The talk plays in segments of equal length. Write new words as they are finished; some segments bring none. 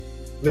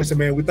Listen,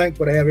 man, we're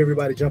thankful to have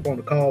everybody jump on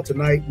the call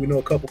tonight. We know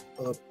a couple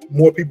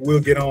more people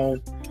will get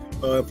on.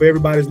 For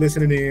everybody's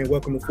listening in,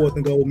 welcome to Fourth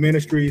and Gold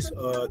Ministries.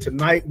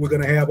 Tonight, we're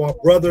going to have our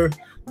brother,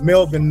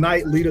 Melvin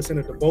Knight, lead us in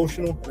a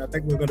devotional. And I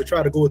think we're going to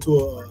try to go into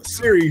a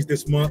series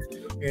this month,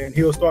 and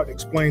he'll start to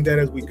explain that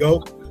as we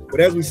go. But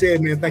as we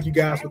said, man, thank you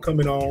guys for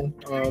coming on.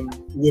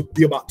 We'll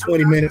be about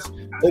 20 minutes.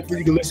 Hopefully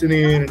you can listen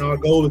in, and our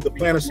goal is to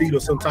plant a seed or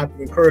some type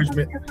of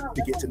encouragement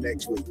to get to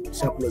next week.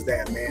 Simple as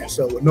that, man.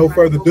 So with no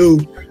further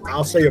ado,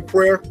 I'll say a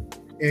prayer,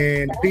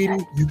 and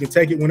Petey, you can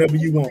take it whenever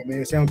you want,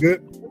 man. Sound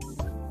good?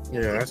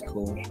 Yeah, that's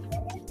cool.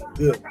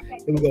 Good.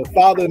 Here we go.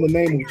 Father, in the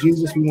name of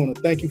Jesus, we want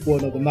to thank you for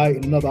another night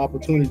and another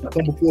opportunity to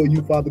come before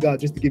you, Father God,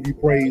 just to give you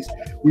praise.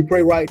 We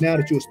pray right now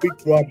that you'll speak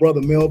through our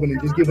brother Melvin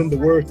and just give him the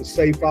words to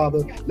say, Father.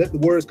 Let the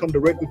words come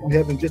directly from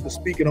heaven just to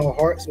speak in our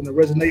hearts and to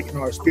resonate in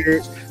our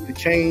spirits, to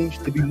change,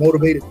 to be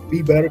motivated, to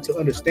be better, to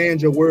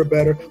understand your word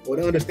better, or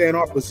to understand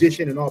our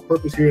position and our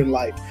purpose here in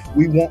life.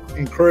 We want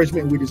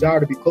encouragement and we desire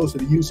to be closer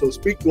to you. So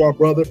speak to our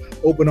brother,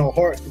 open our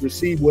hearts to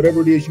receive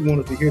whatever it is you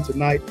want us to hear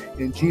tonight.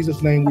 In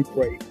Jesus' name we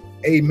pray.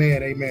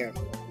 Amen. Amen.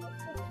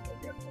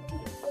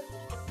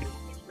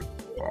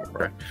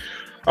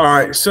 All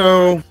right.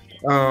 So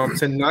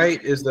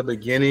tonight is the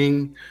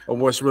beginning of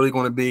what's really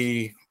going to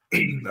be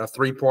a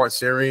 3-part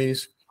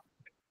series.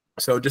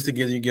 So just to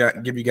give you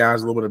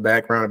guys a little bit of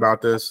background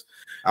about this,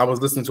 I was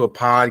listening to a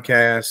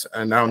podcast,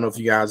 and I don't know if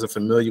you guys are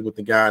familiar with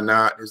the guy or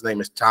not. His name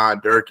is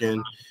Todd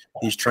Durkin.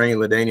 He's trained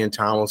LaDainian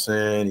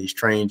Tomlinson. He's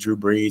trained Drew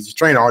Brees. He's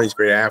trained all these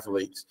great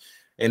athletes.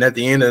 And at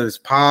the end of this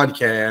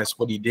podcast,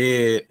 what he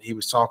did, he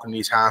was talking to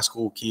these high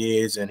school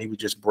kids, and he was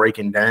just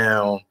breaking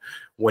down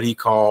what he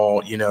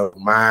called,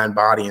 mind,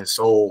 body, and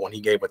soul when he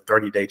gave a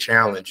 30-day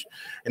challenge.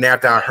 And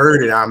after I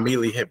heard it, I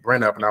immediately hit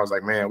Brent up, and I was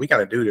like, man, we got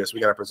to do this.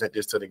 We got to present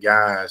this to the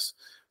guys.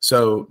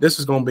 So this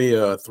is going to be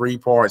a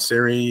 3-part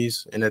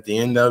series. And at the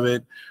end of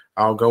it,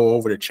 I'll go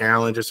over the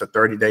challenge. It's a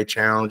 30-day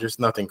challenge. It's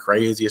nothing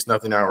crazy. It's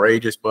nothing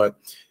outrageous, but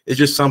it's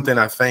just something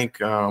I think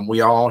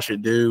we all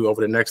should do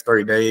over the next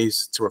 30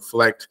 days to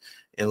reflect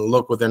and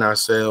look within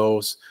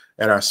ourselves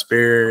at our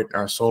spirit,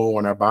 our soul,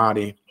 and our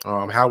body,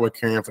 how we're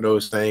caring for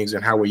those things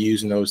and how we're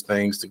using those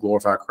things to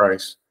glorify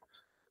Christ.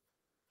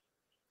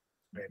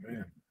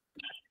 Amen.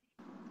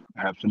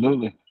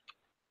 Absolutely.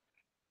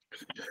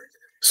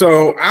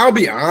 So I'll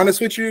be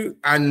honest with you.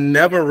 I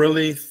never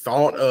really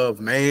thought of,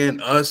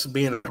 us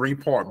being a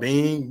 3-part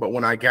being. But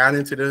when I got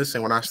into this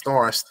and when I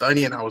started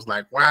studying, I was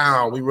like,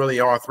 wow, we really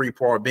are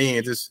 3-part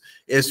beings.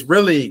 It's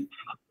really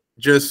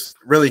just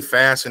really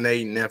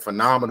fascinating and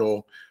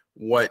phenomenal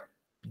what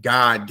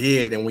God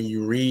did. And when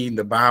you read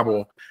the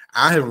Bible,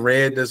 I have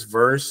read this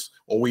verse,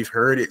 or we've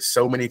heard it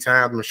so many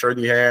times. I'm sure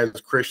you have,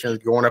 as Christians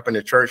growing up in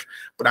the church,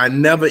 but I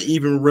never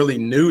even really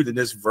knew that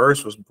this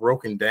verse was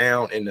broken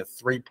down into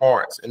 3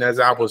 parts. And as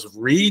I was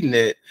reading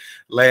it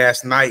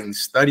last night and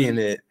studying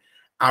it,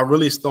 I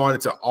really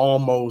started to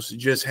almost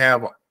just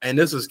have, and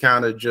this is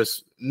kind of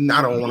just,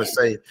 I don't want to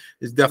say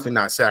it's definitely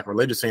not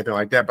sacrilegious or anything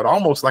like that, but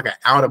almost like an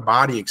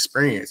out-of-body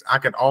experience. I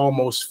could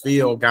almost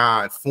feel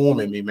God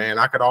forming me, man.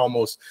 I could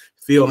almost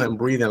feel him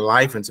breathing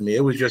life into me.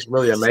 It was just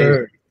really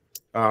amazing.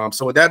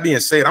 So with that being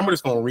said, I'm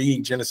just going to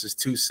read Genesis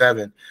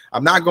 2:7.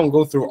 I'm not going to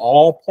go through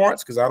all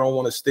parts because I don't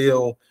want to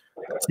steal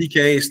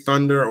TK's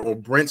thunder or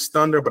Brent's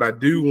thunder, but I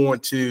do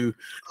want to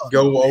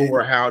go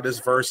over how this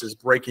verse is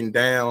breaking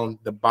down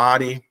the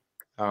body,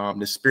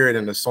 the spirit,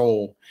 and the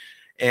soul.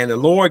 And the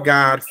Lord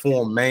God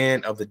formed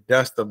man of the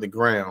dust of the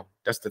ground.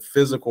 That's the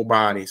physical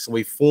body. So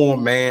we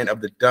formed man of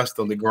the dust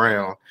of the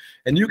ground.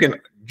 And you can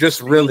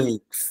just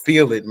really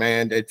feel it,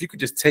 man. If you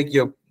could just take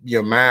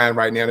your mind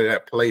right now to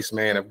that place,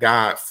 man, of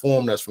God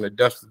formed us from the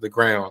dust of the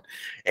ground.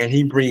 And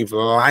he breathed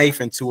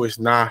life into his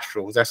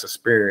nostrils. That's a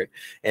spirit.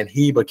 And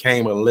he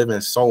became a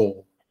living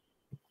soul.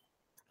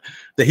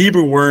 The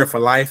Hebrew word for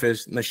life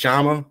is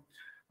neshama.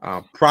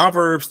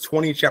 Proverbs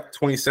 20, chapter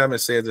 27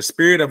 says, the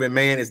spirit of a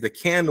man is the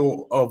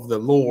candle of the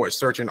Lord,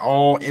 searching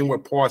all inward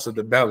parts of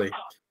the belly.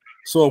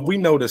 So if we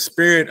know the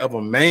spirit of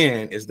a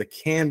man is the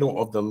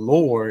candle of the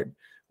Lord,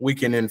 we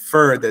can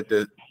infer that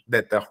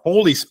the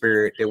Holy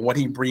Spirit, that what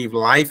he breathed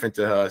life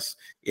into us,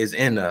 is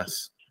in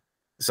us.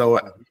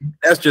 So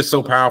that's just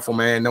so powerful,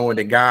 man, knowing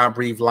that God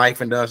breathed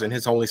life into us and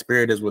his Holy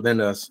Spirit is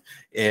within us,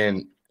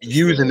 and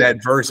using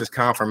that verse as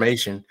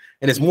confirmation.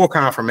 And it's more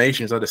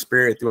confirmations of the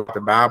Spirit throughout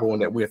the Bible,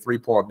 and that we're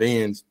 3-part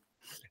beings.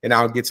 And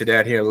I'll get to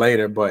that here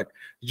later, but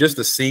just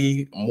to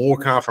see more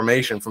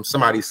confirmation from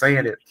somebody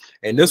saying it.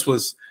 And this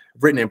was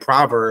written in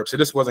Proverbs, so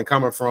this wasn't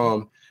coming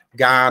from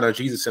God or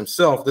Jesus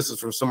himself. This is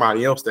from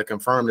somebody else that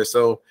confirmed it.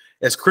 So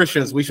as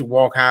Christians, we should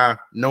walk high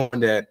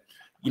knowing that,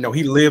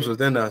 he lives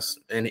within us,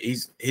 and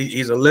he's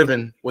a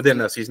living within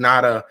us. He's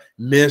not a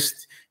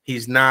mist.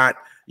 He's not,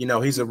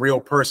 he's a real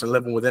person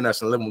living within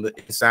us and living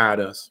inside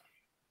us.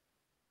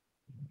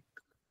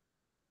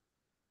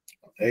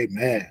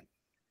 Amen.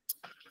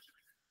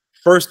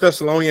 1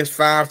 Thessalonians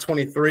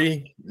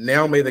 5:23.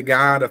 Now may the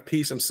God of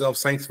peace himself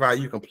sanctify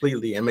you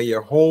completely, and may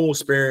your whole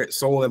spirit,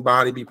 soul, and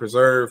body be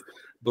preserved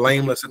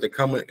blameless at the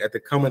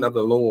coming of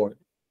the Lord.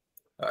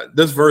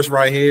 This verse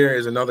right here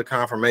is another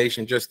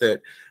confirmation, just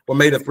that we're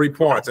made of 3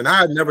 parts. And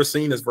I had never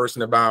seen this verse in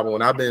the Bible,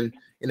 and I've been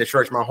in the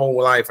church my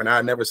whole life, and I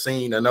had never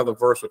seen another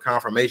verse with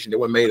confirmation that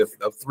we're made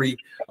of three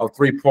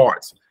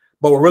parts.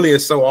 But what really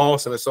is so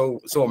awesome and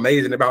so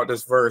amazing about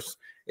this verse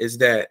is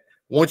that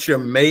once you're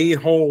made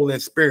whole in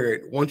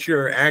spirit, once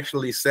you're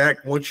actually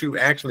once you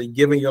actually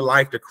giving your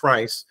life to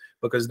Christ,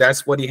 because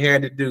that's what he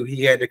had to do.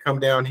 He had to come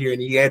down here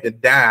and he had to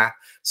die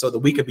so that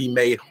we could be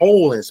made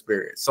whole in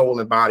spirit, soul,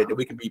 and body, that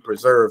we can be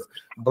preserved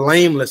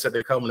blameless at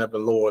the coming of the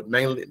Lord.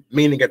 Mainly,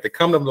 meaning at the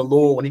coming of the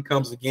Lord, when he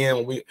comes again,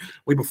 when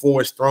we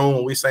before his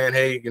throne, we saying,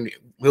 hey,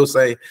 we'll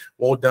say,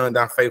 well done,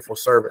 thy faithful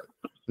servant.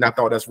 And I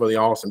thought that's really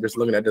awesome, just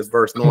looking at this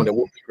verse, knowing that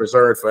we'll be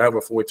preserved forever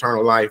for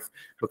eternal life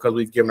because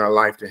we've given our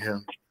life to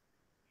him.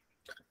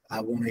 I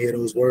want to hear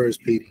those words,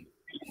 Petey.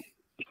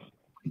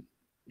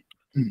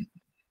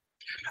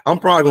 I'm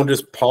probably going to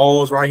just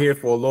pause right here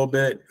for a little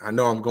bit. I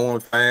know I'm going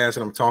fast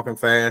and I'm talking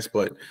fast,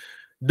 but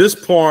this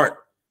part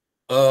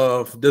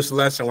of this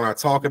lesson, when I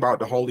talk about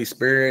the Holy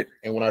Spirit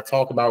and when I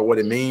talk about what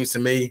it means to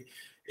me,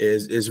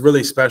 is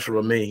really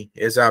special to me.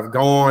 As I've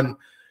gone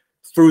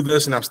through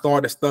this and I've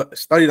started to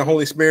study the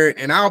Holy Spirit,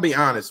 and I'll be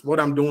honest,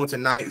 what I'm doing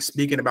tonight,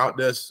 speaking about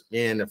this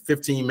in a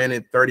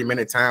 15-minute,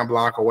 30-minute time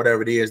block or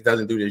whatever it is,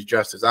 doesn't do this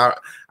justice.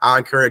 I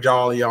encourage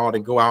all of y'all to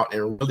go out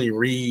and really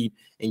read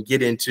and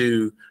get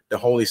into the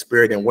Holy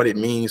Spirit and what it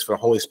means for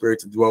the Holy Spirit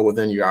to dwell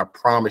within you. I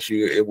promise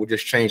you, it will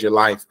just change your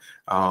life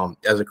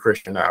as a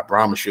Christian. I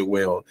promise you it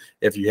will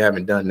if you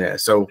haven't done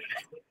that. So,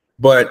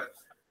 but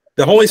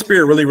the Holy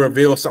Spirit really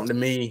revealed something to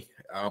me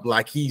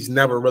like he's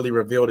never really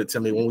revealed it to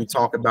me when we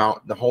talk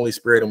about the Holy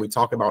Spirit and we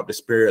talk about the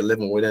Spirit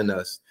living within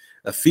us.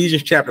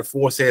 Ephesians chapter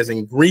 4 says,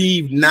 and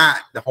grieve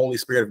not the Holy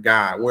Spirit of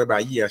God, whereby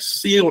ye are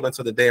sealed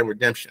unto the day of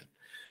redemption.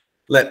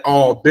 Let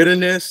all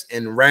bitterness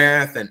and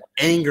wrath and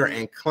anger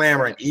and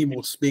clamor and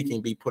evil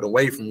speaking be put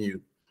away from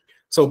you.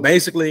 So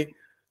basically,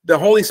 the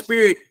Holy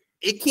Spirit,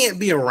 it can't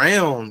be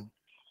around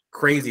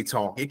crazy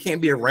talk. It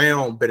can't be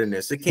around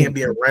bitterness. It can't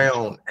be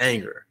around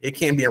anger. It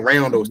can't be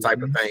around those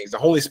type of things. The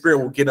Holy Spirit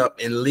will get up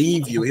and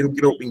leave you. It'll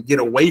get up and get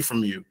away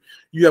from you.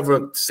 You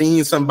ever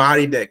seen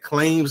somebody that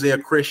claims they're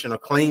a Christian or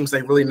claims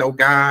they really know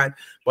God,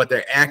 but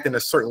they're acting a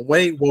certain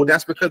way? Well,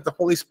 that's because the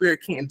Holy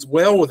Spirit can't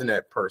dwell within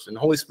that person. The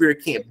Holy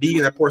Spirit can't be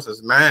in that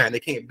person's mind.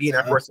 It can't be in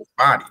that person's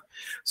body.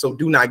 So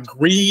do not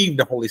grieve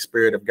the Holy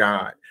Spirit of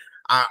God.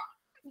 I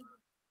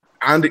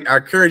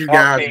encourage you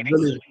guys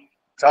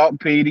Talk,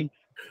 Petey.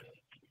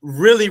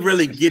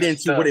 Really get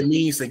into what it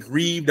means to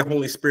grieve the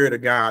Holy Spirit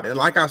of God. And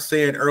like I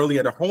said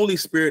earlier, the Holy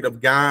Spirit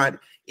of God,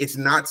 it's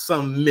not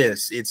some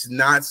myth. It's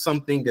not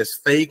something that's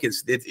fake.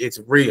 It's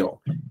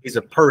real. He's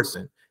a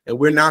person. And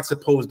we're not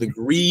supposed to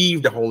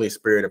grieve the Holy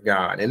Spirit of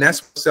God. And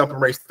that's what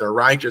separates the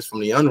righteous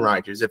from the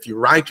unrighteous. If you're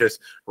righteous,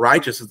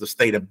 righteous is the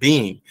state of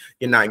being.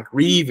 You're not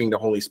grieving the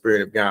Holy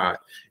Spirit of God.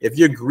 If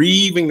you're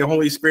grieving the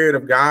Holy Spirit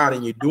of God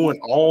and you're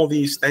doing all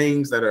these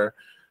things that are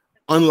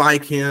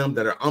unlike him,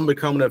 that are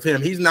unbecoming of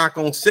him, he's not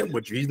going to sit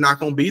with you. He's not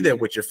going to be there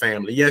with your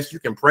family. Yes, you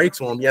can pray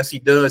to him. Yes, he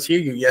does hear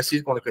you. Yes,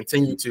 he's going to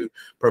continue to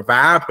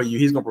provide for you.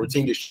 He's going to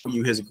continue to show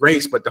you his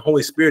grace, but the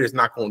Holy Spirit is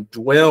not going to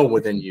dwell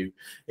within you.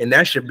 And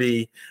that should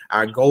be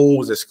our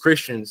goals as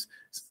Christians,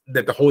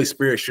 that the Holy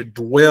Spirit should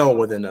dwell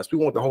within us. We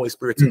want the Holy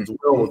Spirit to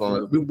dwell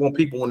within us. We want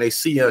people, when they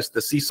see us,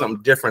 to see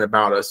something different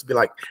about us, to be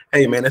like,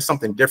 hey man, there's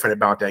something different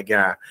about that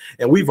guy.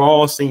 And we've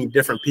all seen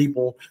different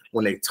people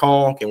when they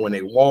talk and when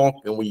they walk,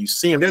 and when you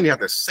see them, they don't even have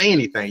to say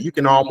anything. You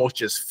can almost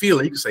just feel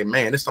it. You can say,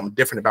 man, there's something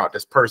different about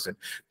this person.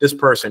 This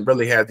person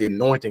really has the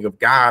anointing of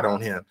God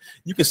on him.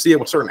 You can see it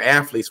with certain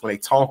athletes when they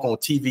talk on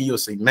TV. You'll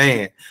say,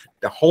 man,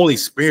 the Holy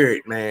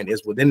Spirit, man,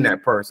 is within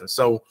that person.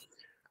 So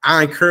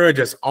I encourage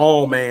us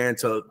all, man,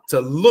 to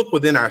look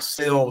within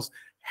ourselves,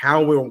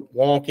 how we're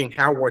walking,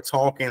 how we're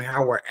talking,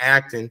 how we're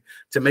acting,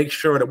 to make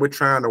sure that we're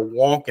trying to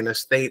walk in a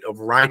state of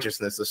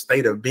righteousness, a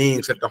state of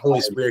being, so that the Holy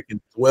Spirit can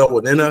dwell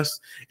within us.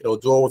 It'll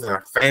dwell within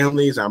our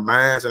families, our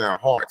minds, and our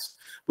hearts.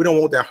 We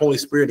don't want that Holy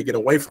Spirit to get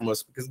away from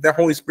us, because if that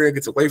Holy Spirit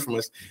gets away from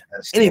us,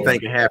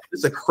 anything can happen.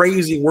 It's a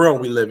crazy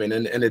world we live in,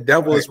 and the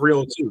devil is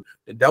real too.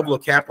 The devil will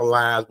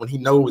capitalize when he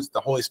knows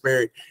the Holy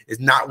Spirit is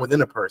not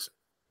within a person.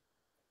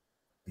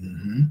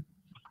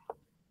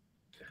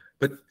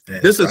 But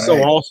this is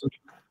so awesome.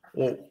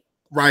 Well,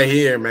 right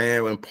here,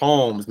 man, in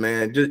Palms,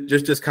 man,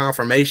 just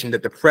confirmation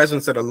that the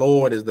presence of the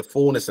Lord is the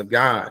fullness of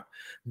God.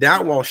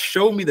 Thou wilt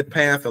show me the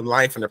path of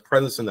life, and the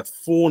presence and the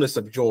fullness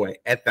of joy.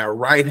 At thy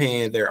right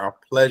hand there are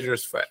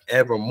pleasures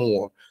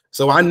forevermore.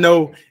 So I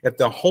know if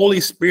the Holy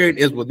Spirit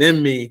is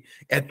within me,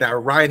 at thy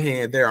right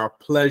hand there are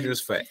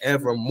pleasures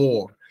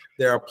forevermore.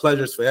 There are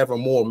pleasures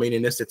forevermore,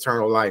 meaning this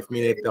eternal life.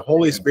 Meaning if the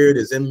Holy Spirit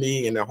is in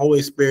me, and the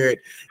Holy Spirit,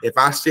 if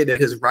I sit at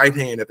his right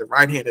hand, at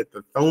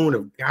the throne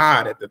of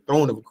God, at the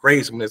throne of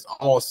grace, when it's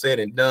all said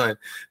and done,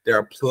 there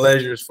are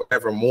pleasures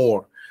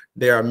forevermore.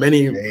 There are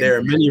many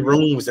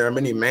rooms, there are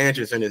many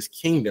mansions in his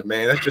kingdom,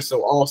 man. That's just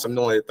so awesome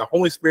knowing that the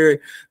Holy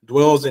Spirit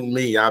dwells in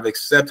me. I've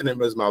accepted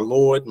him as my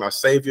Lord, my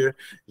Savior,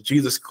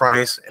 Jesus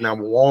Christ, and I'm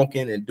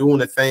walking and doing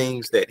the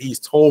things that he's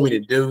told me to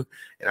do.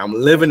 And I'm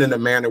living in a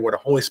manner where the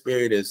Holy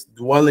Spirit is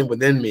dwelling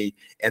within me.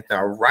 At the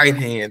right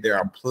hand, there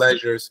are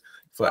pleasures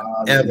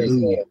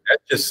forevermore.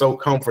 That's just so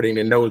comforting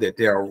to know that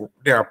there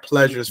are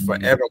pleasures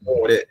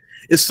forevermore.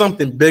 It's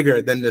something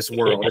bigger than this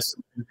world. It's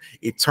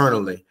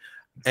eternally.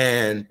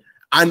 And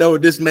I know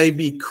this may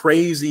be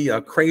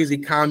a crazy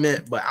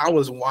comment, but I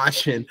was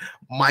watching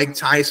Mike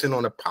Tyson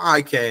on a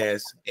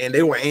podcast, and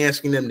they were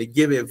asking them to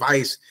give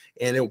advice,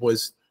 and it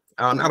was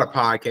not a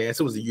podcast,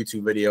 it was a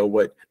YouTube video,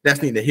 but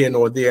that's neither here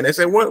nor there. And they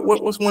said,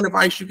 what's one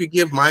advice you could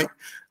give, Mike?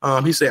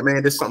 He said,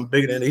 man, there's something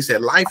bigger than, he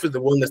said, life is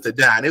the willingness to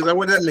die. And he was like,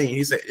 what does that mean?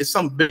 He said, it's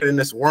something bigger than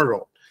this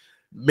world,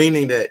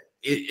 meaning that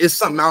it's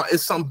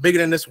something bigger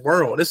than this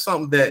world. It's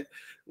something that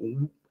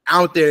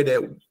out there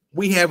that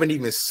we haven't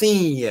even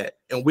seen yet,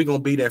 and we're gonna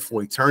be there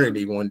for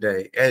eternity one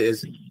day. It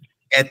is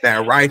at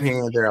that right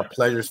hand, there are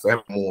pleasures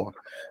forevermore.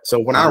 So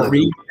when I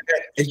read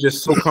that, it's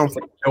just so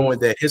comforting knowing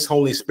that his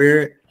Holy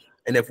Spirit,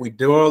 and if we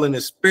dwell in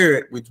his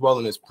spirit, we dwell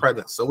in his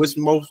presence. So it's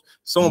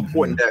so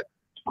important that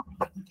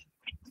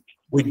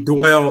we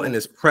dwell in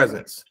his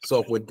presence.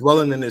 So if we're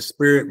dwelling in his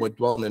spirit, we're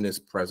dwelling in his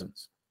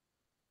presence.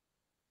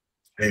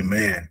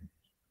 Amen.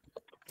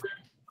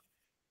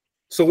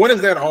 So what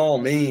does that all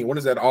mean? What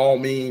does that all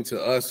mean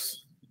to us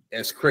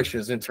as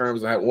Christians in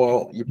terms of,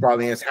 well, you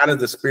probably ask, how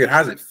does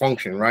it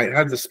function, right?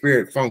 How does the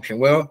spirit function?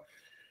 Well,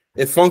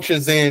 it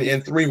functions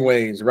in three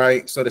ways,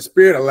 right? So the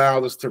spirit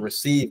allows us to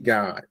receive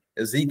God.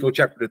 Ezekiel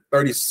chapter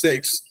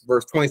 36,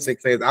 verse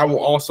 26 says, I will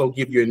also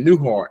give you a new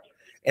heart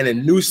and a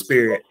new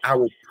spirit I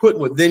will put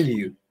within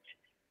you.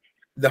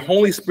 The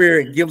Holy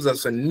Spirit gives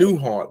us a new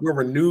heart. We're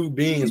renewed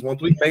beings.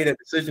 Once we made a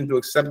decision to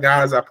accept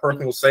God as our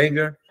personal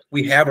Savior,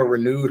 we have a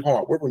renewed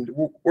heart.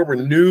 We're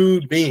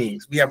renewed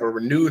beings. We have a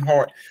renewed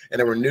heart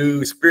and a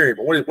renewed spirit.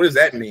 But what does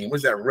that mean?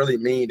 What does that really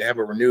mean to have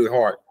a renewed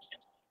heart?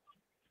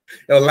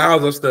 It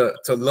allows us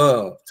to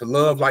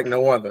love like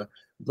no other.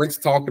 Briggs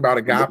talked about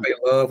agape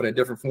love and the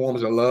different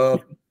forms of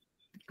love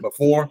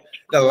before.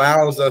 It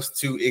allows us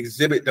to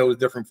exhibit those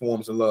different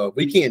forms of love.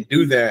 We can't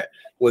do that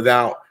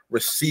without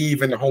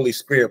receiving the Holy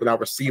Spirit, without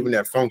receiving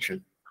that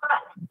function.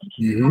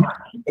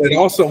 But it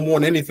also, more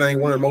than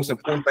anything, one of the most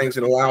important things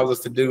it allows us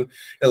to do, it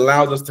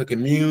allows us to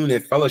commune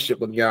and fellowship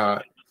with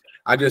God.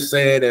 I just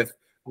said, if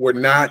we're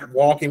not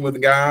walking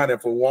with God,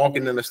 if we're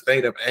walking in a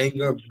state of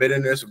anger,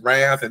 bitterness,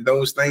 wrath, and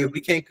those things,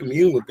 we can't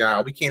commune with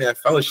God. We can't have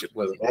fellowship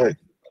with him. Right.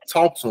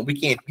 Talk to him. We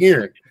can't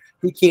hear him.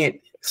 He can't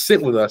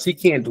sit with us. He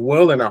can't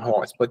dwell in our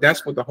hearts. But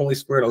that's what the Holy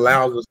Spirit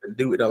allows us to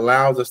do. It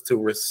allows us to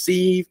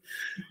receive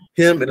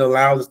him. It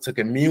allows us to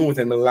commune with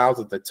him. It allows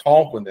us to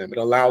talk with him. It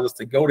allows us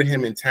to go to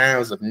him in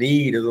times of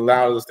need. It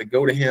allows us to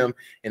go to him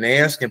and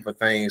ask him for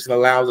things. It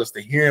allows us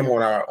to hear him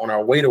on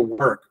our way to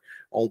work,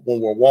 when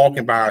we're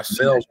walking by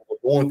ourselves, when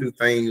we're going through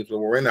things, when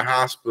we're in the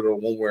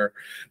hospital, when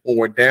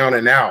we're down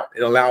and out.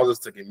 It allows us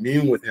to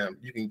commune with him.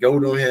 You can go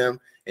to him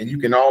and you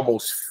can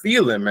almost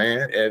feel him,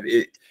 man.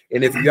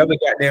 And if you ever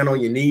got down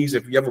on your knees,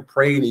 if you ever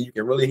prayed and you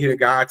can really hear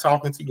God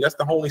talking to you, that's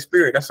the Holy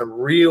Spirit. That's a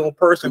real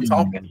person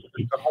talking.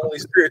 It's the Holy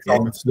Spirit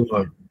talking to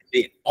you.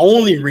 The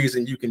only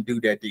reason you can do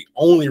that,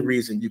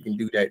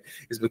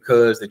 is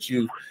because that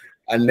you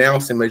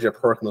announce him as your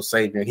personal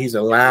Savior, and he's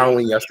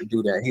allowing us to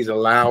do that. He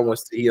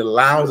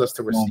allows us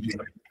to receive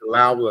him. He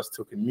allows us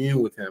to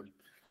commune with him.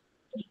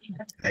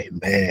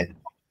 Amen.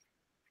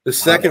 The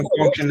second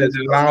function is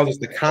it allows us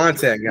to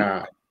contact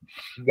God.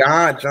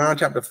 John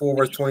chapter 4,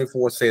 verse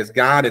 24 says,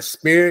 God is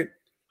spirit,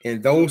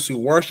 and those who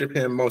worship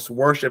him must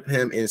worship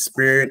him in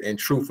spirit and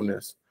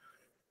truthfulness.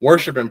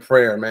 Worship and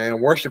prayer,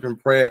 man. Worship and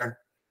prayer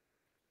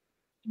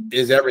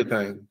is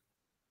everything.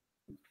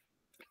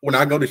 When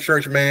I go to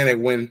church, man,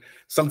 and when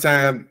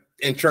sometime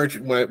in church,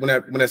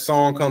 when a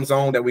song comes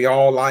on that we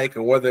all like,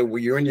 or whether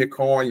you're in your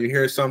car and you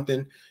hear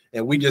something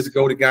and we just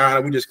go to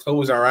God, we just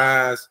close our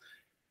eyes,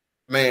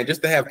 man,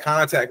 just to have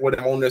contact with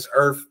him on this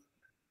earth,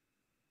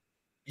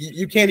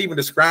 you can't even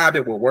describe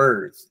it with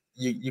words.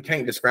 You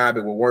can't describe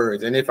it with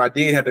words. And if I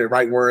did have the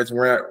right words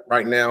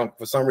right now,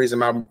 for some reason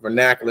my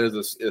vernacular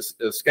is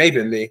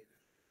escaping me.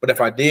 But if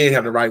I did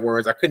have the right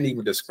words, I couldn't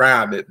even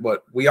describe it.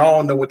 But we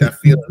all know what that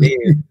feeling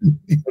is.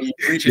 When you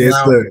reach it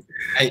out,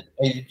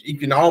 and you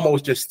can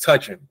almost just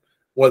touch him.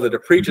 Whether the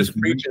preacher's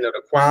preaching or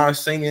the choir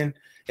singing,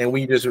 and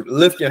we just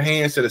lift your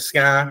hands to the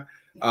sky.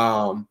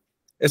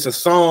 It's a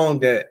song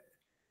that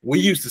we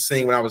used to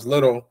sing when I was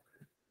little.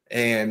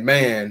 And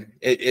man,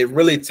 it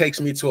really takes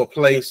me to a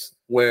place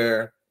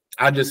where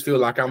I just feel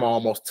like I'm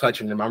almost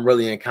touching him. I'm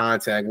really in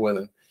contact with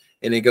him.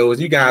 And it goes,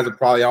 you guys have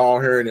probably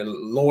all heard it.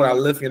 Lord, I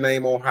lift your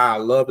name on high. I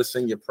love to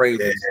sing your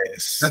praises.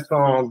 Yes. That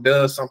song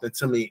does something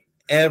to me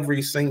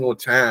every single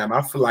time.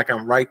 I feel like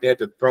I'm right there at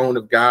the throne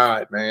of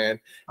God, man.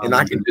 And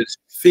I can just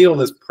feel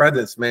his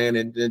presence, man.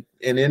 And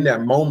in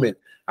that moment,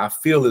 I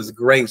feel his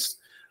grace.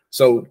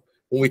 So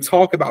when we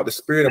talk about the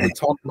spirit, and we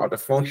talk about the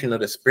function of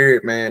the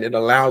spirit, man, it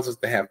allows us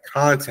to have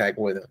contact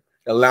with him.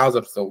 It allows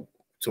us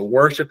to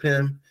worship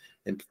him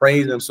and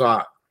praise him.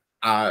 So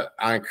I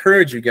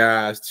encourage you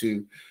guys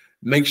to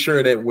make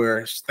sure that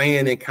we're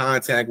staying in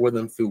contact with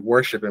him through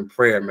worship and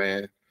prayer,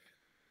 man.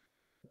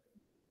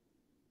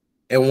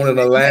 And one of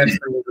the last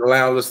things that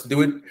allows us to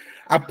do it,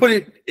 I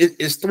put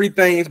it's three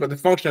things, but the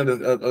function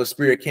of the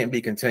spirit can't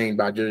be contained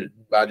by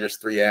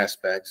just three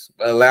aspects.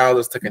 It allows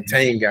us to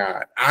contain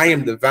God. I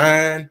am the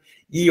vine,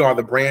 ye are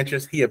the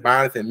branches, he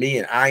abideth in me,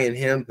 and I in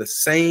him. The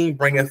same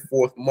bringeth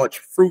forth much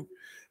fruit,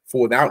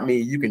 for without me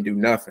you can do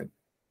nothing.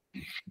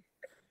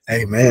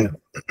 Amen.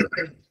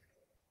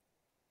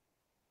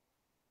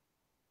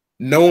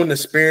 Knowing the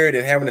spirit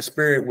and having the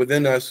spirit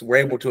within us, we're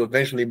able to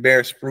eventually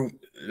bear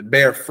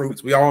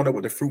fruits. We all know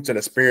what the fruits of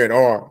the spirit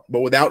are,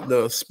 but without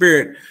the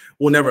spirit,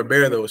 we'll never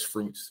bear those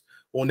fruits.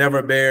 We'll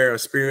never bear a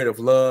spirit of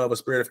love, a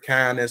spirit of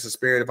kindness, a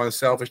spirit of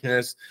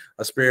unselfishness,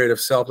 a spirit of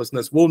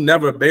selflessness. We'll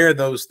never bear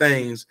those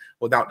things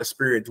without the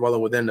spirit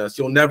dwelling within us.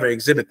 You'll never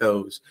exhibit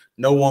those.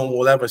 No one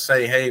will ever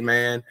say, hey,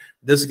 man,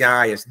 this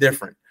guy is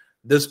different.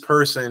 This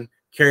person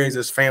carries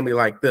his family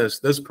like this.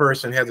 This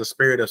person has a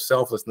spirit of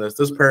selflessness.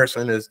 This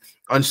person is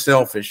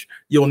unselfish.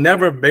 You'll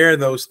never bear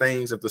those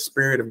things if the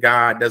spirit of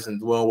God doesn't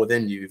dwell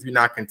within you. If you're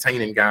not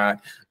containing God,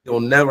 you'll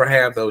never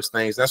have those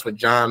things. That's what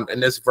John in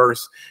this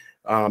verse,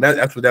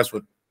 that's what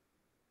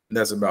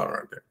that's about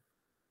right there.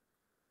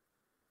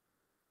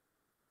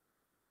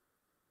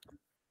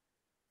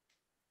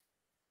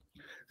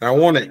 I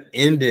want to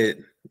end it,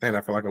 and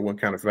I feel like I went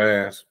kind of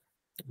fast,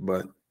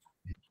 but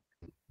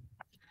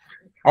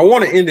I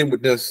want to end it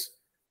with this.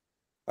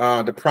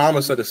 The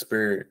promise of the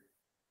spirit,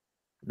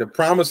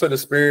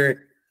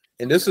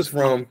 and this is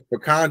for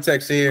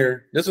context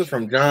here. This is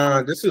from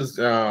John. This is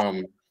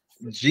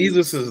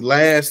Jesus's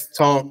last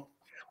talk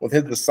with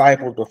his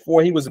disciples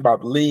before he was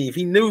about to leave.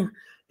 He knew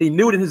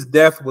that his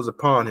death was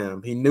upon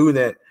him. He knew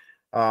that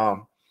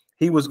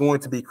he was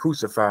going to be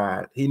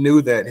crucified. He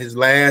knew that his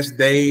last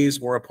days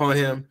were upon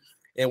him.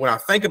 And when I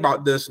think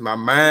about this, my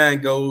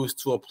mind goes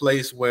to a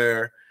place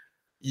where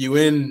you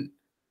in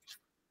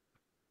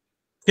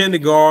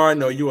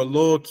kindergarten or you're a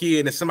little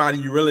kid and somebody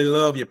you really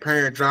love, your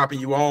parent dropping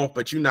you off,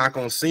 but you're not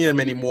going to see them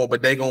anymore, but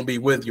they're going to be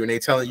with you and they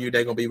telling you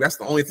they're going to be. That's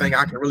the only thing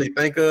I can really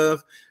think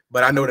of,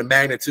 but I know the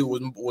magnitude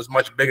was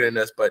much bigger than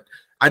this. But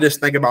I just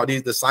think about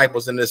these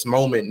disciples in this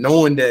moment,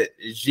 knowing that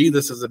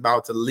Jesus is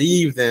about to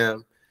leave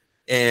them,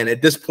 and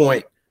at this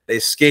point they're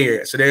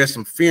scared, so there's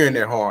some fear in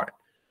their heart,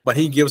 but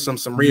he gives them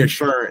some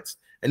reassurance.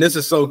 And this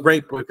is so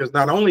great because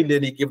not only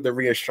did he give the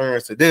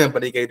reassurance to them,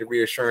 but he gave the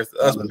reassurance to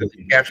us because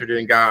he captured it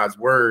in God's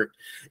word.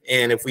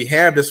 And if we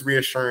have this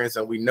reassurance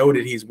and we know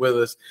that he's with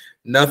us,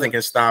 nothing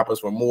can stop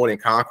us. We're more than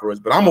conquerors.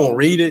 But I'm going to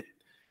read it.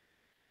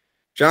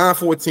 John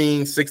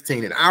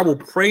 14:16, and I will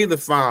pray the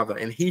Father,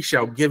 and he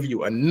shall give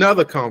you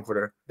another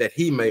comforter that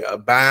he may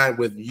abide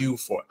with you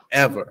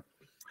forever.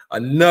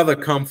 Another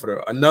comforter,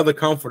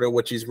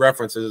 which he's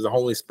references is the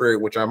Holy Spirit,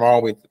 which I've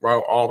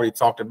already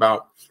talked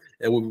about.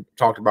 And we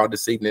talked about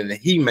this evening,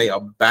 that he may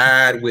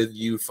abide with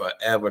you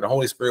forever. The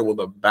Holy Spirit will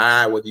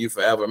abide with you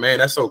forever. Man,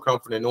 that's so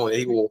comforting knowing that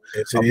he will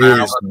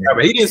abide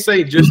forever. He didn't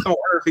say just on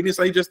earth. He didn't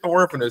say just on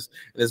earth in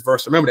this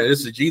verse. Remember that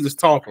this is Jesus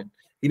talking.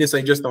 He didn't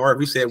say just on earth.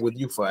 He said with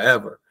you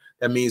forever.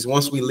 That means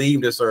once we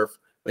leave this earth,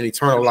 in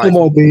eternal life,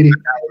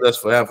 with us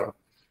forever.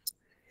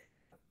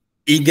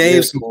 He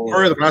gave some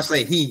further. When I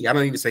say he, I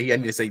don't need to say he. I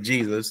need to say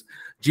Jesus.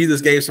 Jesus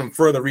gave some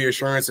further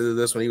reassurances of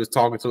this when he was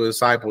talking to his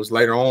disciples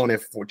later on in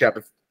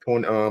chapter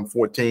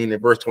 14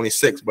 and verse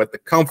 26. But the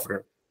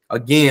comforter,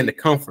 again, the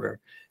comforter,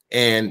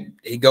 and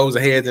he goes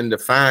ahead and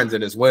defines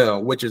it as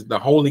well, which is the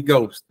Holy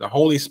Ghost, the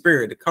Holy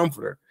Spirit, the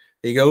comforter.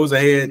 He goes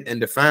ahead and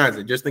defines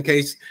it just in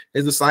case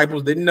his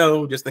disciples didn't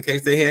know, just in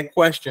case they had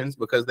questions,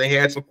 because they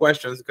had some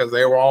questions, because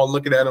they were all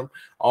looking at him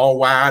all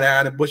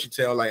wide-eyed and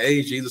bushy-tailed like,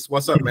 hey, Jesus,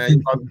 what's up, man? You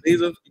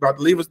about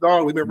to leave us,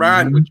 dog? We've been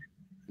riding with you.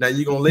 Now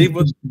you going to leave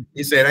us?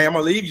 He said, hey, I'm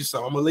going to leave you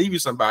some. I'm going to leave you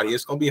somebody.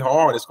 It's going to be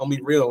hard. It's going to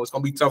be real. It's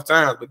going to be tough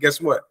times. But guess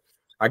what?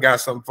 I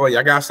got something for you.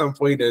 I got something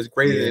for you that's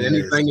greater than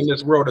anything in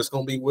this world that's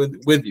going to be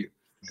with you.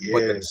 But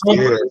the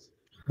comforter,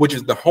 which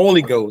is the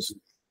Holy Ghost,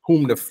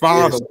 whom the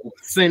Father will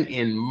send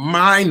in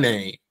my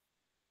name,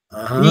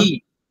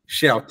 he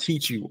shall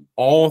teach you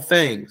all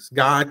things.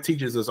 God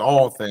teaches us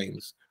all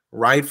things,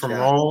 right from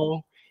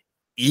wrong,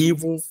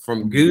 evil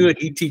from good.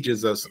 He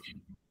teaches us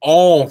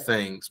all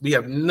things. We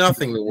have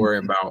nothing to worry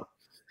about.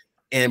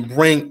 And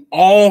bring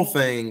all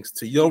things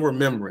to your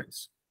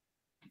remembrance,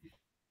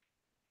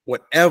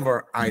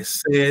 whatever I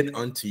said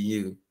unto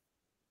you.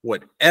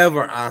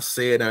 Whatever I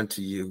said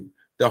unto you.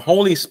 The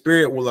Holy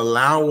Spirit will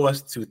allow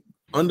us to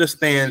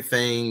understand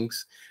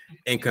things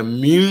and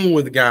commune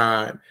with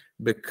God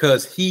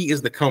because he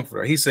is the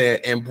comforter. He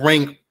said, and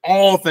bring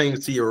all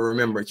things to your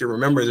remembrance. Your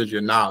remembrance is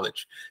your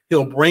knowledge.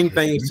 He'll bring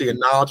things to your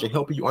knowledge and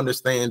help you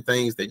understand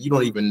things that you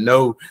don't even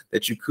know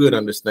that you could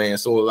understand.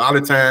 So a lot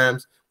of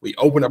times we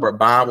open up our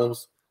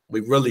Bibles,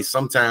 we really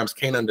sometimes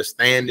can't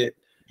understand it.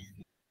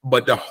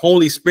 But the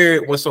Holy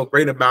Spirit, what's so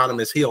great about him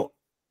is he'll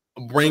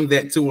bring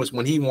that to us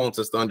when he wants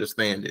us to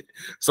understand it.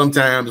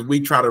 Sometimes we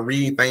try to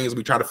read things,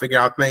 we try to figure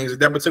out things. At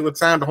that particular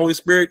time, the Holy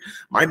Spirit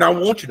might not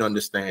want you to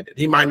understand it.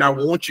 He might not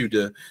want you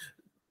to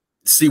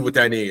see what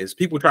that is.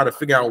 People try to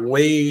figure out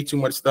way too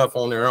much stuff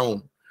on their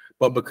own.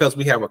 But because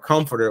we have a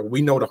comforter,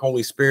 we know the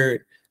Holy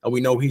Spirit and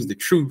we know he's the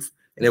truth.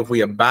 And if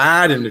we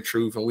abide in the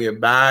truth and we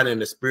abide in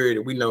the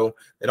Spirit, we know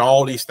that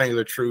all these things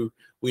are true.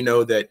 We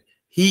know that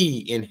he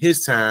in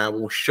his time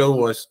will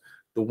show us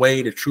the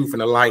way, the truth,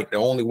 and the light, the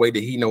only way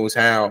that he knows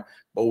how.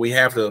 But we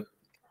have to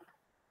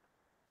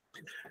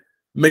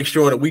make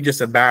sure that we just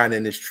abide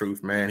in this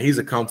truth, man. He's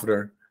a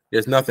comforter.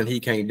 There's nothing he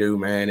can't do,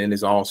 man, in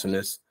his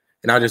awesomeness.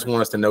 And I just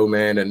want us to know,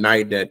 man,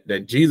 tonight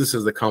that Jesus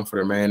is the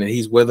comforter, man, and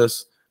he's with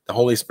us. The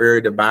Holy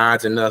Spirit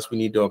abides in us. We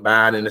need to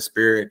abide in the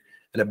Spirit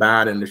and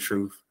abide in the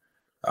truth.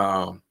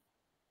 And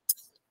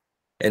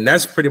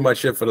that's pretty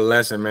much it for the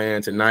lesson,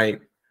 man,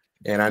 tonight.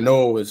 And I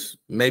know it was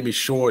maybe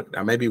short.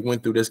 I maybe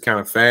went through this kind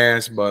of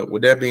fast, but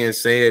with that being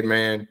said,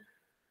 man,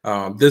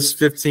 this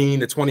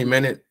 15 to 20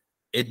 minute,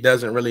 it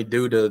doesn't really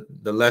do the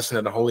lesson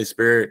of the Holy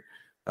Spirit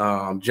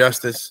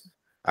justice.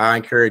 I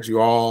encourage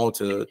you all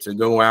to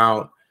go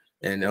out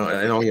and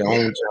on your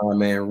own time,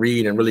 man,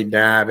 read and really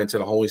dive into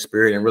the Holy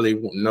Spirit and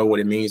really know what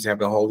it means to have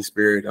the Holy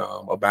Spirit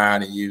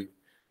abide in you,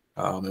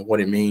 and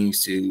what it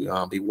means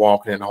to be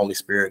walking in the Holy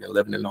Spirit and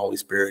living in the Holy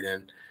Spirit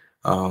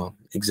and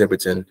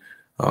exhibiting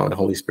the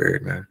Holy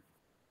Spirit, man.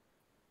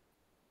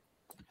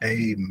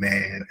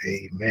 Amen.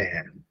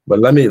 Amen. But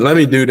let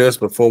me do this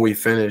before we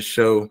finish.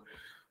 So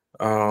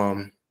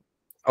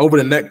over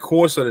the next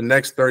course of the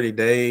next 30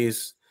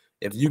 days,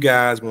 if you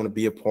guys want to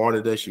be a part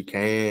of this, you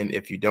can.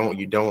 If you don't,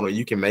 you don't, or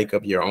you can make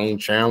up your own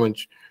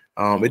challenge.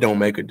 It don't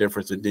make a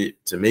difference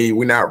to me.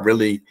 We're not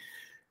really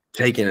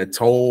taking a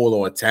toll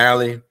or a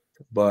tally,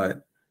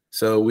 but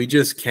so we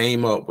just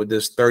came up with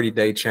this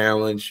 30-day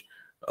challenge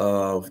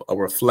of a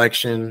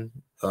reflection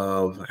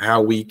of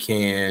how we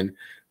can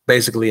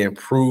basically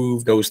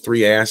improve those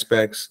three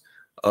aspects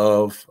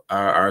of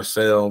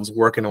ourselves,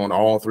 working on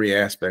all three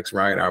aspects,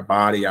 right? Our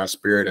body, our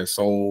spirit, and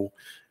soul,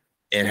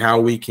 and how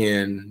we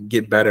can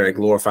get better at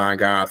glorifying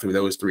God through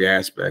those three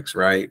aspects,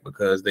 right?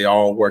 Because they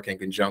all work in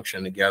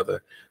conjunction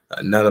together.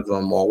 None of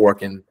them are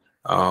working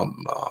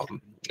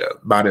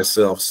by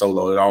themselves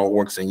solo. It all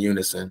works in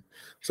unison.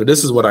 So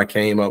this is what I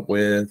came up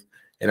with,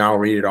 and I'll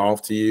read it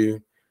off to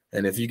you.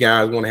 And if you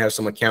guys want to have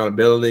some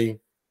accountability,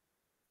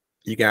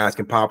 you guys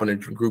can pop in a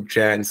group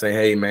chat and say,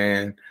 hey,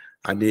 man,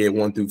 I did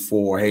 1 through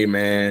 4. Hey,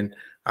 man,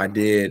 I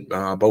did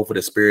both of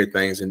the spirit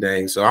things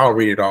today. So I'll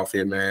read it off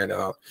here, man.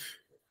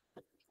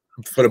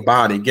 For the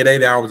body, get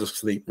 8 hours of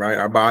sleep, right?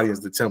 Our body is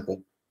the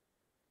temple.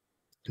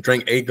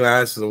 Drink 8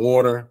 glasses of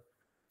water,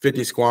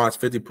 50 squats,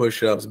 50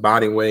 push-ups,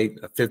 body weight,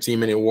 a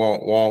 15-minute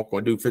walk,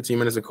 or do 15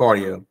 minutes of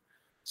cardio.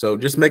 So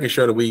just making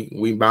sure that we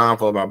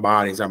mindful of our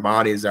bodies. Our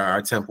bodies are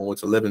our temple.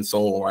 It's a living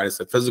soul, right? It's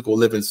a physical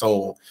living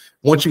soul.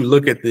 Once you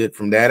look at it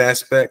from that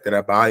aspect, that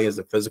our body is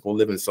a physical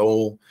living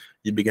soul,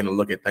 you begin to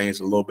look at things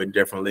a little bit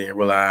differently and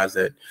realize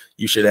that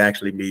you should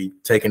actually be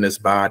taking this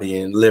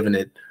body and living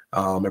it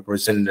and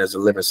presenting it as a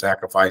living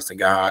sacrifice to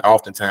God.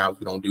 Oftentimes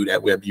we don't do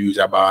that. We abuse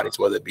our bodies,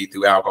 whether it be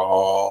through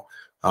alcohol,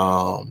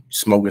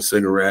 smoking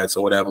cigarettes,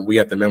 or whatever. We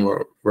have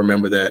to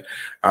remember that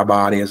our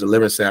body is a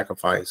living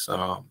sacrifice.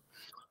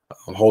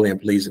 Holy and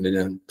pleasing to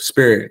them.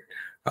 Spirit.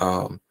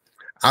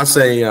 I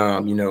say,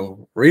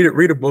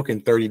 read a book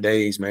in 30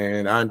 days,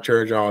 man. I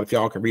encourage y'all, if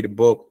y'all can read a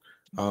book,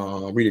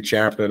 read a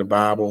chapter of the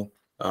Bible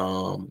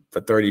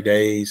for 30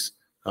 days,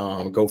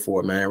 go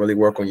for it, man. Really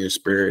work on your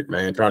spirit,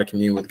 man. Try to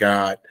commune with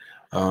God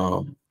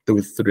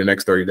through the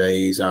next 30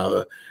 days.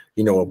 Either,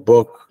 a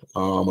book,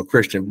 a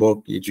Christian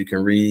book that you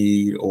can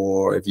read,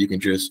 or if you can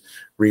just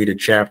read a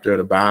chapter of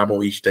the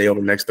Bible each day over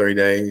the next 30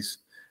 days.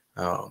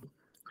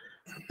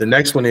 The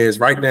next one is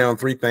write down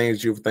 3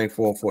 things you're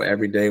thankful for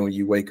every day when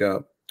you wake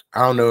up.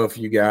 I don't know if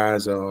you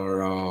guys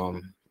are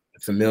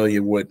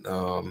familiar with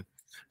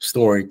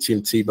story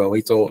Tim Tebow.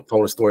 He told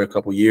a story a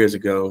couple years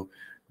ago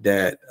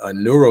that a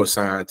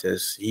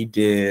neuroscientist, he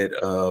did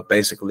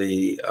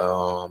basically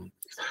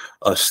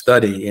a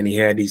study, and he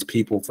had these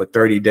people for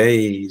 30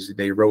 days.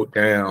 They wrote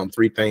down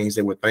 3 things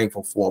they were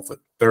thankful for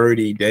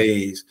 30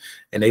 days,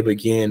 and they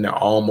began to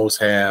almost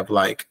have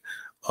like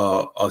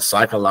a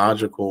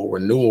psychological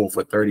renewal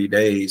for 30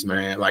 days,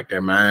 man. Like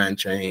their mind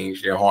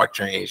changed, their heart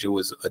changed. It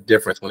was a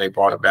difference when they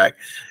brought it back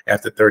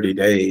after 30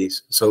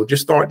 days. So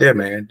just start there,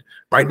 man.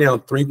 Write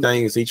down 3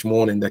 things each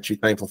morning that you're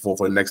thankful for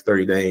the next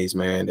 30 days,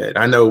 man. That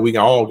I know we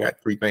all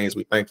got 3 things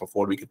we're thankful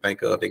for that we can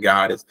think of that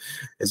God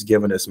has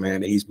given us,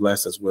 man, that he's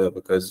blessed us with,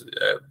 because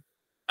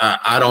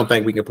I don't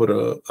think we can put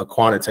a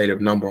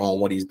quantitative number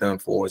on what he's done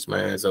for us,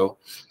 man. So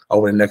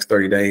over the next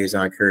 30 days,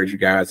 I encourage you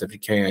guys, if you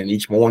can,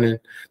 each morning,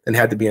 doesn't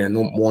have to be in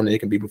the morning. It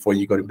can be before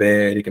you go to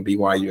bed. It can be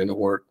while you're in the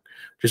work.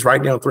 Just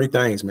write down 3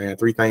 things, man.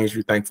 3 things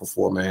you're thankful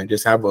for, man.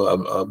 Just have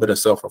a bit of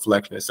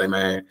self-reflection and say,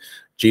 man,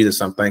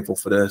 Jesus, I'm thankful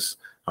for this.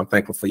 I'm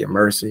thankful for your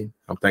mercy.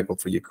 I'm thankful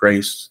for your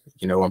grace.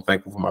 I'm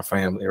thankful for my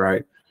family,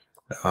 right?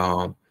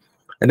 And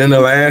then the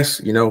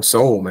last,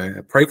 soul,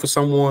 man. Pray for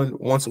someone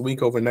once a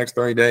week over the next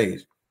 30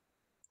 days.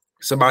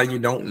 somebody you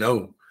don't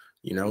know.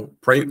 You know,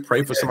 pray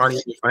for somebody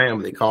in your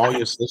family. Call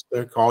your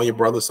sister, call your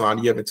brother,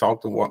 somebody you haven't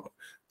talked in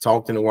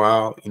a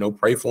while. You know,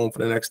 pray for them for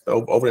the next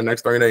over the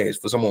next 30 days.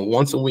 For someone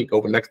once a week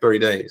over the next 30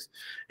 days.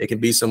 It can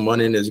be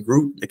someone in this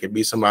group. It can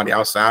be somebody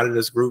outside of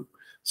this group.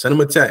 Send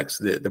them a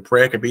text. The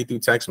prayer can be through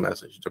text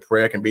message. The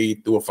prayer can be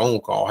through a phone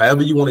call.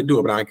 However you want to do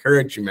it. But I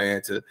encourage you,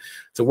 man,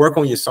 to work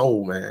on your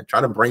soul, man.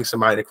 Try to bring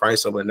somebody to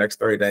Christ over the next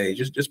 30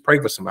 days. Just pray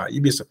for somebody.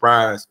 You'd be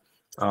surprised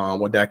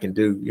what that can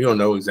do. You don't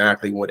know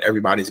exactly what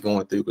everybody's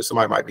going through, but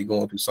somebody might be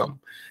going through something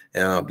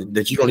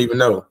that you don't even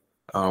know.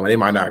 And they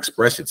might not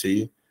express it to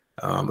you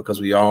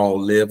because we all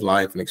live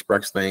life and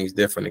express things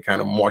different and kind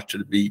of march to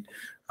the beat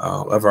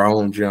of our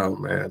own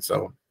drum, man.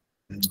 So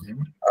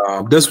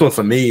this one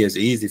for me is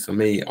easy for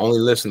me. Only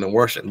listen to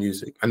worship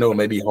music. I know it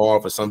may be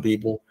hard for some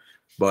people,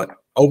 but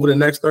over the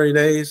next 30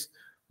 days,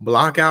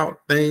 block out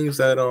things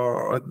that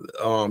are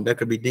that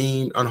could be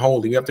deemed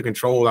unholy. We have to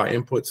control our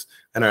inputs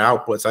and our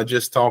outputs. I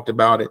just talked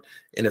about it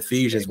in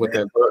Ephesians. What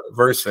that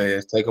verse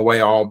says: take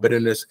away all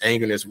bitterness,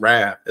 angerness,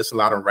 wrath. There's a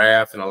lot of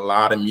wrath and a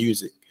lot of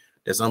music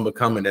that's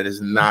unbecoming, that is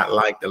not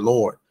like the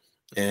Lord.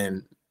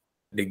 And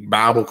the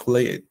Bible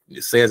it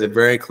says it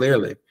very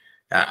clearly.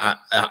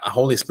 A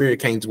Holy Spirit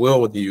can't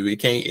dwell with you. It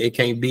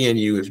can't be in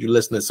you if you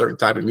listen to certain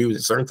type of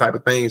music, certain type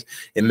of things.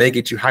 It may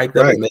get you hyped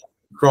up and make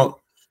you crunk.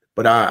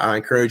 But I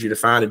encourage you to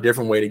find a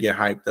different way to get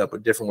hyped up, a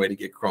different way to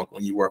get crunk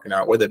when you're working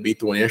out, whether it be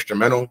through an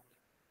instrumental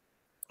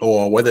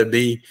or whether it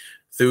be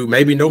through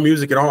maybe no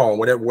music at all,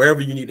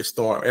 wherever you need to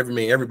start.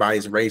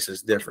 Everybody's race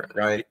is different,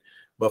 right?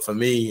 But for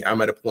me,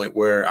 I'm at a point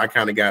where I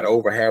kind of got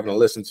over having to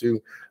listen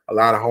to a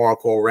lot of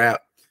hardcore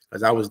rap,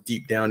 because I was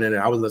deep down in it.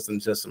 I was listening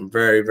to some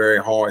very, very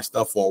hard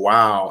stuff for a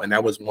while. And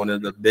that was one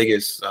of the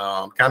biggest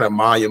kind of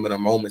monumental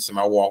moments in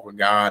my walk with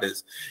God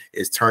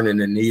is turning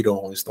the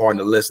needle and starting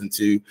to listen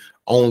to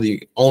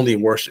only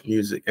worship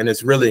music. And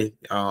it's really,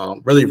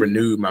 really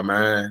renewed my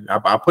mind.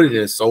 I put it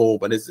in soul,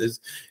 but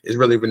it's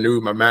really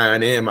renewed my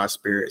mind and my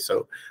spirit.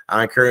 So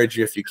I encourage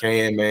you, if you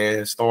can,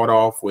 man, start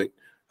off with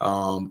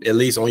at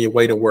least on your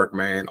way to work,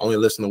 man, only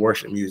listen to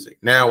worship music.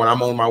 Now, when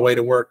I'm on my way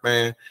to work,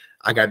 man,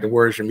 I got the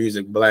worship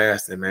music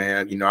blasting,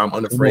 man. You know, I'm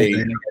unafraid.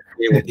 I don't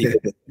care what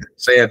people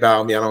say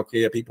about me. I don't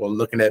care if people are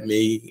looking at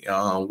me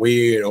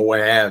weird or what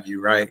have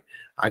you, right?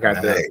 I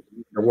got the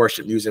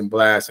worship music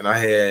blasting. I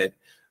had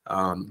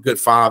Good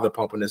Father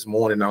pumping this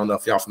morning. I don't know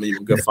if y'all familiar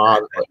with Good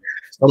Father, but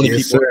so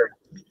many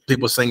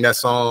people sing that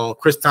song.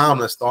 Chris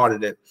Tomlin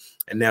started it,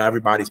 and now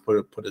everybody's put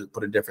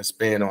a different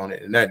spin on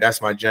it. And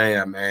that's my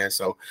jam, man.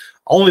 So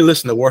only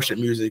listen to worship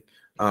music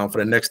for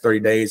the next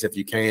 30 days if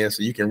you can,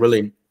 so you can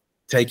really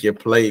take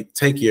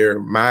your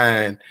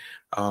mind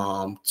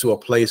to a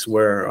place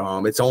where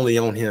it's only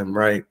on him,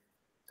 right?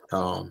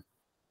 And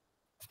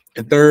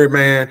third,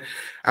 man,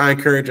 I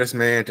encourage us,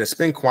 man, to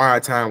spend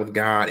quiet time with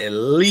God at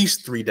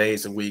least 3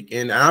 days a week.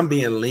 And I'm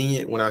being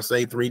lenient when I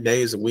say 3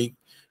 days a week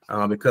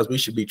because we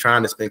should be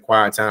trying to spend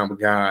quiet time with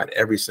God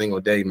every single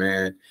day,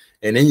 man.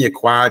 And in your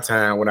quiet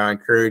time, what I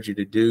encourage you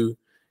to do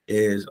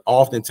is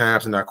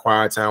oftentimes in our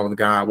quiet time with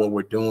God, what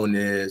we're doing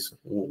is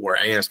we're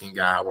asking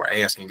God. And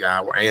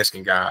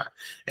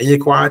your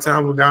quiet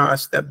time with God,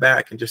 step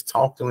back and just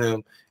talk to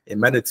him and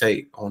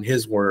meditate on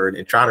his word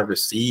and try to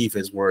receive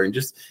his word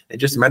and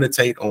just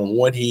meditate on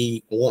what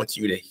he wants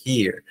you to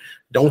hear.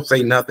 Don't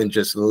say nothing,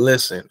 just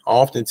listen.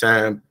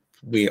 Oftentimes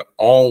we're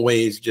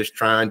always just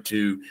trying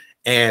to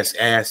ask,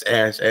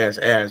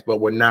 but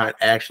we're not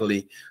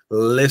actually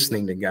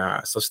listening to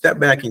God. So step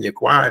back in your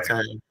quiet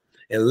time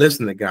and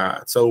listen to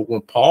God. So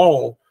when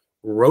Paul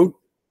wrote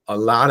a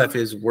lot of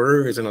his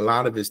words and a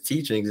lot of his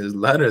teachings, his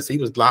letters, he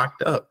was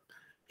locked up.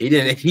 He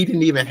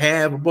didn't even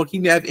have a book. He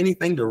didn't have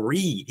anything to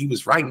read. He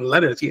was writing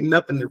letters. He had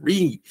nothing to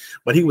read,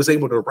 but he was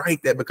able to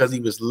write that because he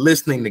was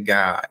listening to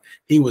God.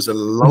 He was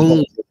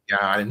alone with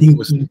God, and he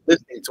was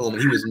listening to him,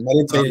 and he was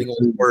meditating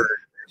on his word.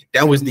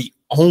 That was the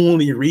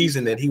only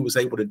reason that he was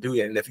able to do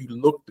it. And if you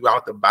look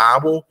throughout the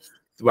Bible,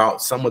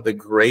 throughout some of the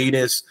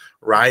greatest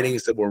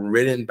writings that were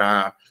written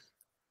by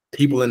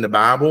people in the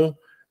Bible,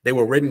 they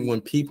were written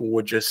when people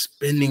were just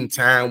spending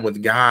time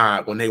with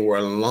God, when they were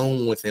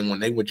alone with him,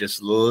 when they were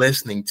just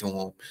listening to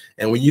him.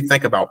 And when you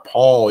think about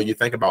Paul, you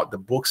think about the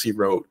books he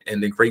wrote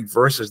and the great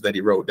verses that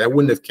he wrote, that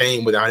wouldn't have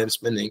came without him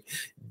spending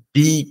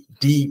deep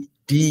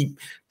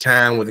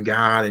time with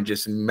God and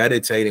just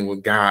meditating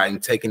with God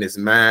and taking his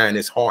mind,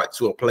 his heart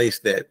to a place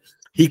that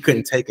he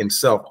couldn't take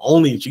himself.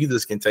 Only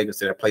Jesus can take us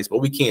to that place, but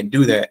we can't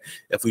do that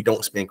if we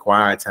don't spend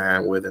quiet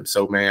time with him.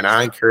 So, man,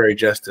 I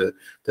encourage us to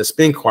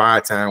spend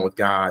quiet time with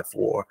God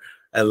for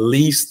at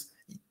least,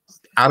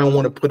 I don't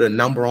want to put a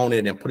number on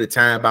it and put a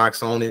time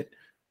box on it.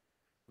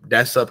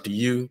 That's up to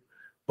you.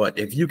 But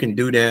if you can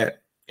do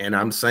that, and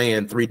I'm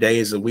saying 3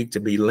 days a week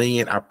to be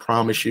lenient, I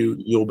promise you,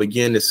 you'll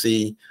begin to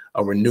see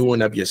a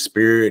renewing of your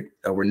spirit,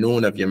 a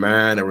renewing of your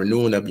mind, a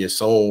renewing of your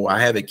soul. I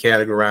have it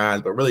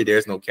categorized, but really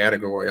there's no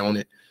category on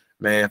it,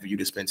 man, for you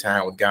to spend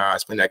time with God,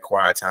 spend that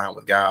quiet time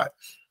with God.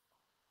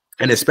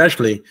 And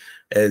especially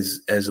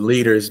as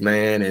leaders,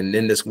 man, and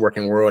in this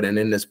working world and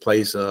in this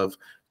place of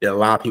that a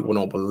lot of people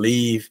don't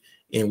believe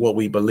in what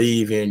we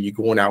believe in, you're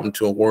going out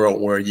into a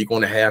world where you're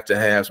going to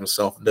have some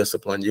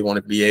self-discipline. You're going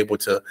to be able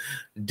to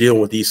deal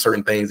with these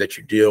certain things that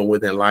you deal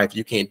with in life.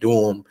 You can't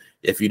do them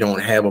if you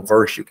don't have a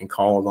verse you can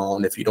call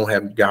on, if you don't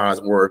have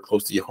God's word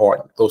close to your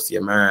heart, close to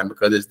your mind,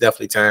 because there's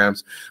definitely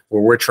times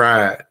where we're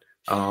tried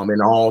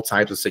in all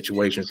types of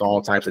situations,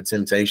 all types of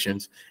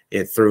temptations,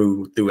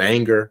 through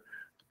anger,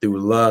 through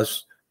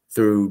lust,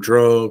 through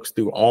drugs,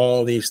 through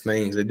all these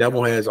things. The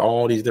devil has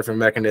all these different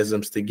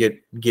mechanisms to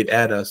get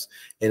at us.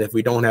 And if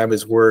we don't have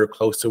his word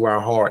close to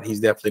our heart, he's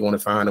definitely going to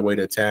find a way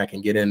to attack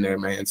and get in there,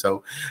 man.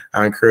 So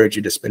I encourage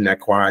you to spend that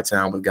quiet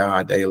time with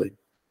God daily.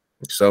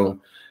 So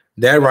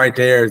that right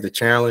there is the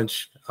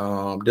challenge.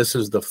 This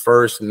is the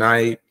first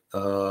night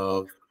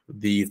of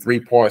the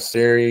 3-part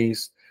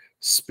series,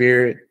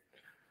 spirit,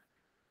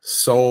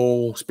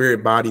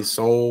 body,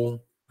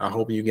 soul. I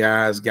hope you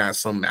guys got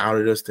something out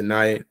of this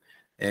tonight.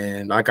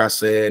 And like I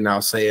said, and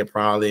I'll say it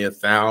probably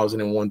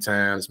 1,001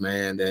 times,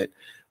 man, that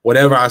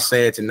whatever I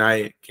said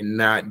tonight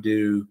cannot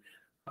do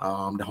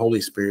the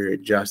Holy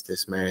Spirit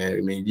justice, man.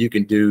 I mean, you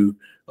can do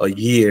a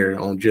year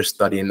on just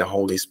studying the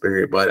Holy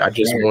Spirit, but I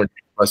just want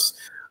us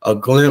a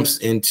glimpse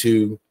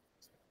into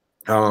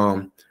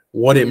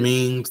what it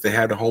means to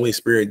have the Holy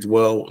Spirit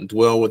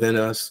dwell within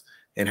us,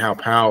 and how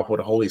powerful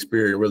the Holy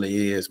Spirit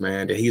really is,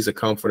 man. That he's a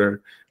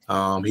comforter.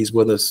 He's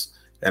with us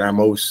at our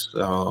most,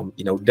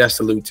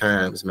 desolate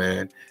times,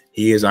 man.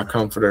 He is our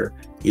comforter.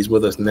 He's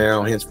with us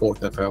now,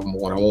 henceforth, and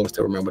forevermore. I want us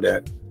to remember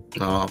that.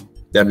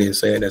 That being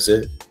said, that's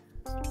it.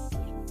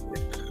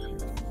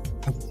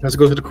 Let's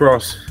go to the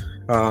cross.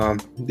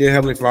 Dear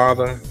Heavenly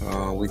Father,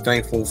 we're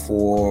thankful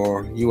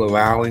for you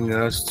allowing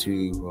us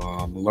to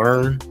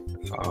learn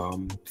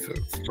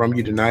from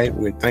you tonight.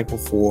 We're thankful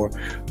for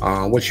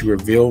what you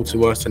revealed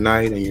to us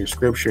tonight in your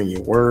scripture and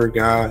your word,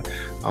 God.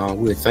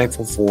 We're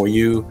thankful for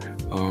you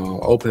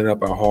opening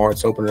up our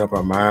hearts, opening up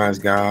our minds,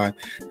 God,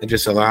 and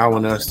just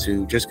allowing us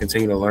to just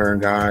continue to learn,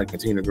 God,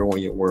 continue to grow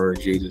in your word,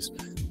 Jesus.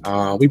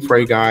 We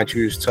pray, God,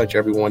 you just touch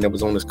everyone that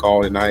was on this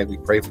call tonight. We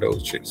pray for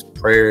those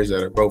prayers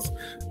that are both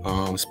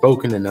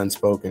spoken and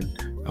unspoken.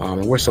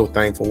 And we're so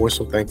thankful. We're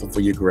so thankful for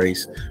your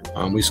grace.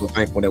 We're so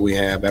thankful that we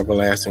have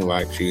everlasting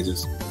life,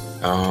 Jesus.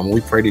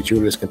 We pray that you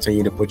will just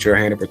continue to put your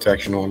hand of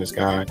protection on us,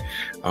 God,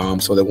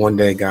 so that one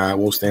day, God,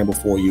 we'll stand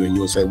before you and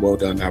you will say, well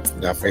done,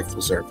 thou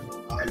faithful servant.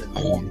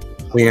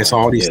 We answer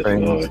all these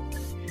things. Lord.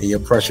 In your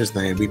precious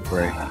name we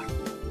pray.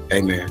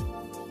 Amen.